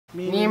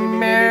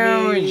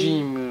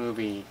Emoji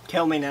Movie.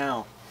 Kill me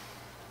now.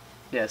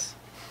 Yes.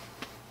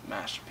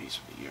 Masterpiece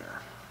of the year.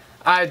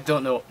 I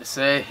don't know what to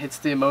say. It's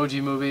the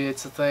Emoji Movie.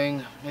 It's a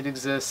thing. It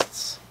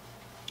exists.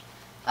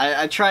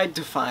 I tried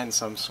to find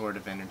some sort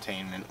of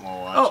entertainment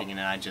while watching it,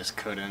 and I just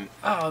couldn't.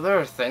 Oh, there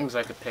are things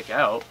I could pick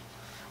out.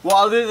 Well,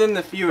 other than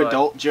the few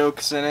adult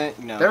jokes in it,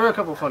 no. There were a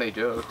couple funny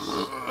jokes.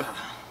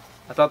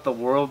 I thought the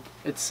world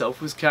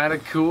itself was kind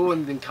of cool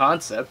and in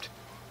concept.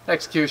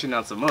 Execution,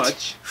 not so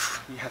much.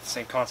 You have the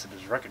same concept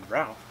as Wreck-It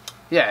Ralph.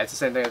 Yeah, it's the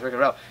same thing as Wreck-It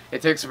Ralph.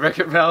 It takes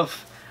Wreck-It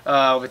Ralph.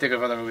 We think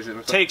of other movies.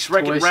 Takes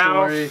Wreck-It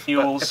Ralph.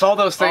 If all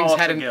those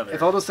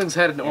things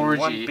had an orgy,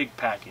 one big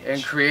package,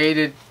 and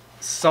created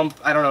some,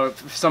 I don't know,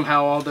 if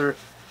somehow all their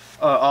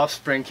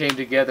offspring came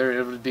together,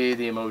 it would be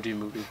the Emoji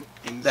Movie.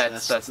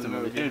 That's the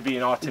movie. It would be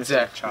an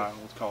autistic child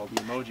called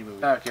the Emoji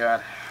Movie. Oh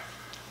god.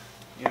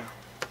 Yeah.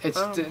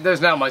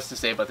 There's not much to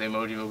say about the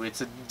Emoji Movie.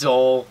 It's a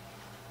dull,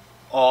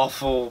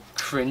 awful,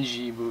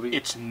 cringy movie.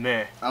 It's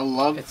meh.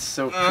 It's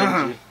so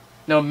cringy.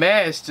 No,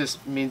 meh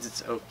just means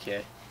it's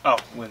okay. Oh,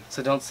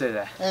 so don't say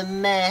that.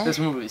 Meh. This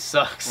movie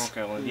sucks.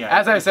 Okay, well, yeah.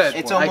 As I said,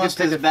 it's almost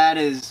as bad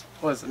as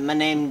My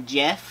Name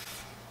Jeff.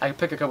 I can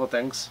pick a couple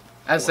things.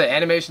 As I say,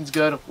 animation's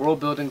good,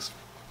 world building's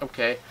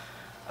okay.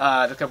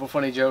 There's a couple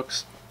funny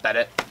jokes. That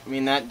it. I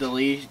mean, the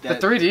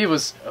 3D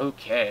was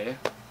okay.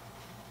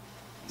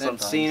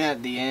 That scene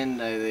at the end,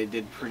 they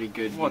did pretty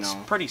good. Well, it's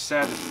pretty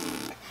sad.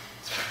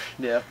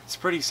 Yeah. It's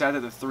pretty sad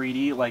that the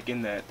 3D, like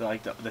in the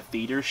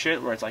theater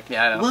shit, where it's like,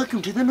 yeah, I know.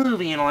 Welcome to the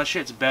movie and all that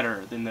shit's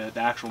better than the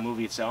actual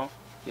movie itself.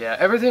 Yeah,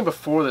 everything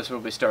before this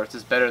movie starts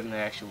is better than the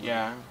actual movie.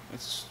 Yeah,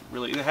 it's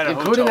really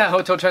including that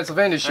Hotel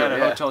Transylvania show.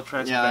 Yeah, Hotel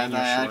Transylvania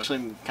that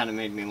actually kind of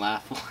made me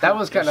laugh. That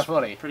was kind of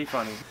funny. Pretty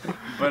funny,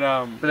 but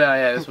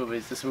yeah, this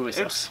movie sucks.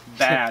 It's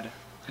bad.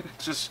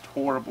 It's just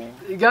horrible.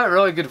 You got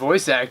really good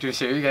voice actors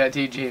here. You got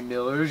T.J.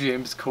 Miller,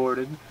 James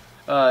Corden,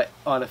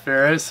 Anna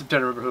Faris. I'm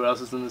trying to remember who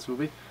else is in this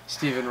movie.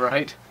 Stephen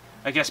Wright.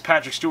 I guess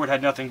Patrick Stewart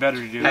had nothing better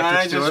to do.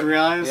 I just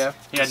realized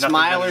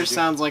Smiler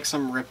sounds like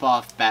some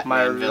rip-off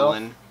Batman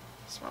villain.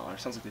 Smiler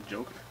sounds like the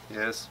Joker.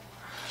 Yes.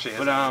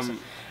 But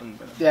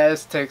yeah,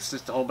 this takes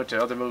just a whole bunch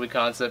of other movie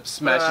concepts,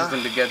 smashes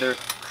them together,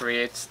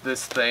 creates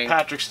this thing.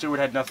 Patrick Stewart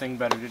had nothing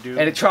better to do.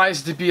 And it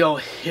tries to be all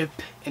hip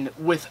and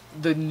with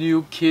the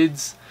new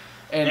kids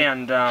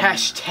and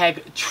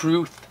hashtag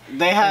truth.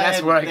 They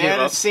had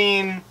a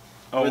scene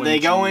where they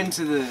go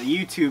into the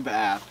YouTube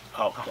app.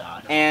 Oh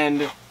god.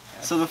 And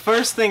so the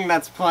first thing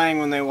that's playing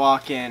when they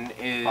walk in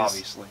is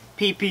obviously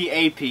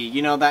PPAP.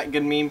 You know that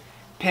good meme?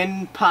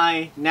 Pin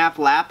Pie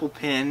Napple Apple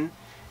Pin.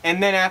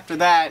 And then after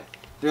that,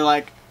 they're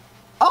like,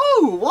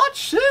 oh,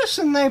 watch this!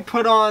 And they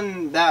put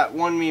on that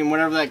one meme,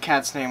 whatever that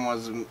cat's name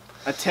was,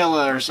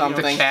 Attila or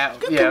something. The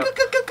cat, yeah.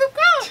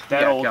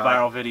 That old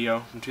viral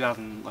video from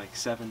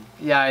 2007.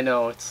 Yeah, I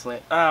know. It's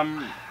like,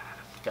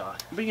 God.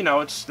 But you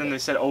know, then they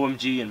said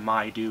OMG and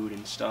my dude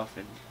and stuff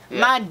and. Yeah.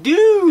 My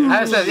dude!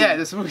 I said, yeah,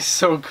 this movie's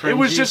so cringy. It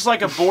was just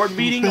like a board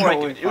meeting.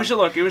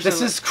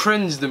 This is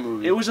cringe, the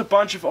movie. It was a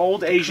bunch of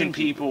old Asian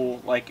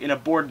people, like, in a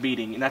board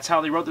meeting, and that's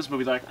how they wrote this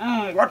movie. They're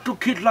like, what do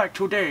kids like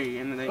today?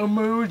 And they...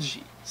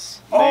 Emojis.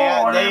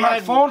 They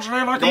like phones and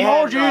they like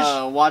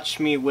emojis. Watch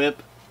Me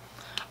Whip.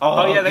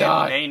 Oh yeah, they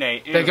had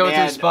Nay. They go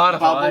through Spotify.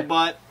 Bubble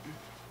Butt.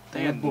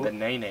 They had the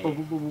Nay.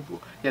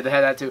 Yeah, they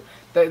had that too.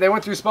 They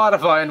went through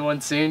Spotify in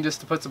one scene just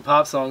to put some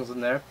pop songs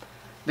in there.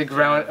 They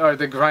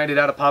grinded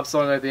out a pop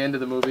song at the end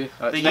of the movie.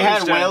 They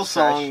had Whale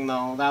Song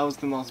though. That was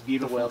the most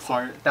beautiful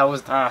part. That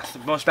was the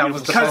most beautiful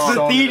song. Because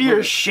the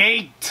theater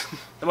shaked.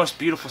 The most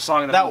beautiful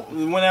song in the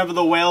movie. Whenever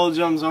the whale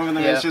jumps over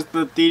them, it's just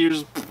the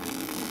theaters.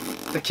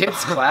 The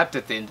kids clapped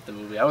at the end of the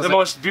movie. I was the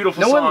most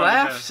beautiful song. No one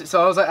laughed,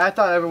 so I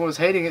thought everyone was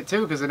hating it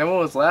too because no one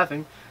was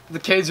laughing. The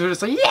kids were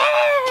just like,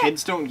 yeah!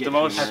 Kids don't get the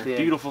most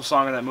beautiful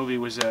song in that movie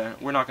was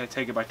 "We're Not Gonna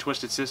Take It" by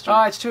Twisted Sister.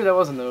 Oh, it's true. That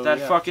wasn't the movie.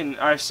 That fucking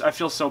I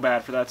feel so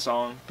bad for that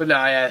song. But no,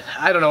 yeah,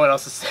 I don't know what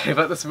else to say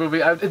about this movie.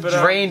 It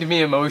drained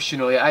me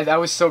emotionally. I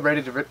was so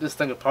ready to rip this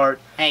thing apart.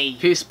 Hey.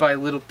 Piece by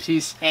little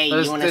piece. Hey,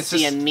 you want to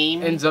see a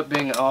meme? Ends up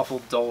being an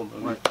awful dull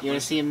movie. You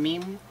want to see a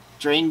meme?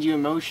 Drained you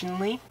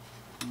emotionally?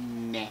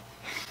 Meh.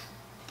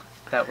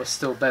 That was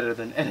still better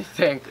than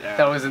anything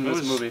that was in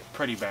this movie.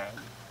 Pretty bad.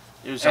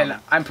 And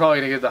I'm probably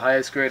going to give the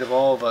highest grade of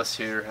all of us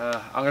here.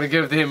 I'm going to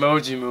give the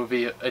Emoji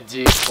Movie a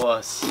D+.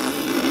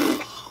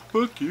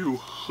 Fuck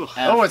you.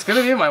 Oh, it's going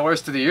to be in my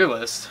worst of the year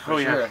list.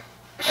 For sure.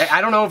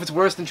 I don't know if it's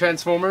worse than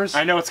Transformers.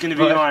 I know it's going to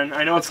be on.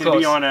 I know it's going to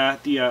be on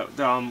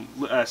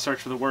the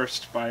Search for the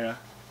Worst by. It's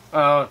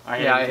going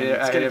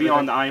to be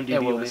on the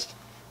IMDb list.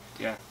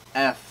 Yeah.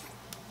 F.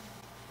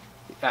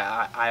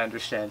 I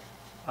understand.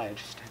 I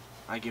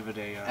give it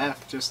a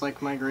F, just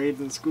like my grades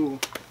in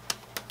school.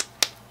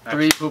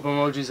 3 poop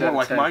emojis out of 10. More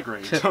like my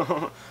grades.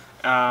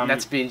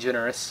 That's being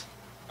generous.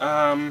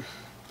 What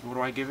do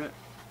I give it?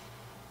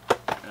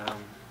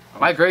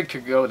 My grade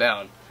could go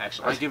down,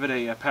 actually. I give it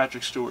a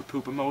Patrick Stewart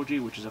poop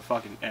emoji, which is a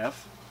fucking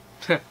F.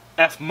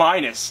 F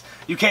minus.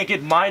 You can't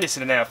get minus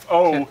in an F.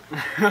 Oh.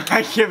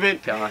 I give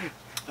it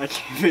I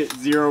give it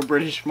 0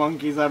 British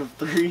monkeys out of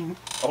 3.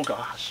 Oh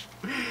gosh.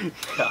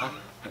 God.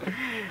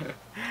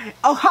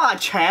 Oh hi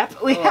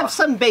chap, we have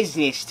some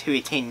business to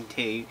attend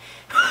to.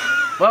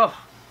 Well,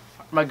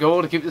 my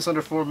goal to keep this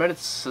under 4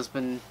 minutes has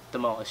been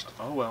demolished.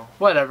 Oh well.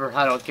 Whatever,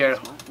 I don't care.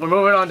 We're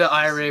moving on to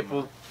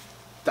iRape.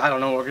 I don't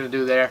know what we're going to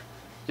do there.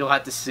 You'll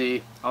have to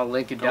see. I'll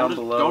link it down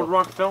below. Gold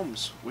Rock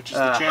Films, which is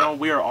the channel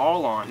we are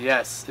all on.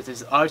 Yes, it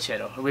is our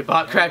channel. We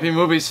bought crappy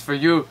movies for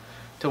you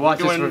to watch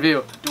this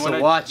review. So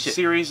watch it.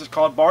 Series is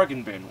called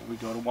Bargain Bin. We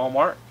go to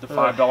Walmart, the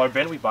 $5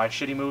 bin, we buy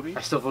shitty movies.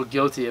 I still feel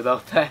guilty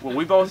about that. Well,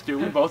 we both do.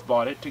 We both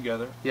bought it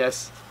together.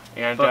 Yes.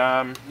 And,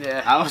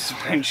 yeah. Alice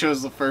Spring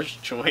chose the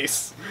first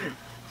choice.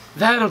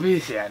 That'll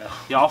be, yeah, I know.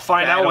 Y'all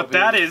find out what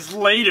that is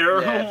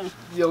later. Yeah,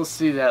 you'll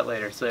see that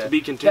later. So yeah. To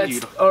be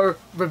continued. That's our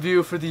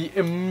review for the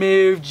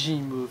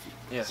Emoji Movie.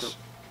 Yes.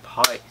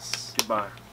 So, peace. Goodbye.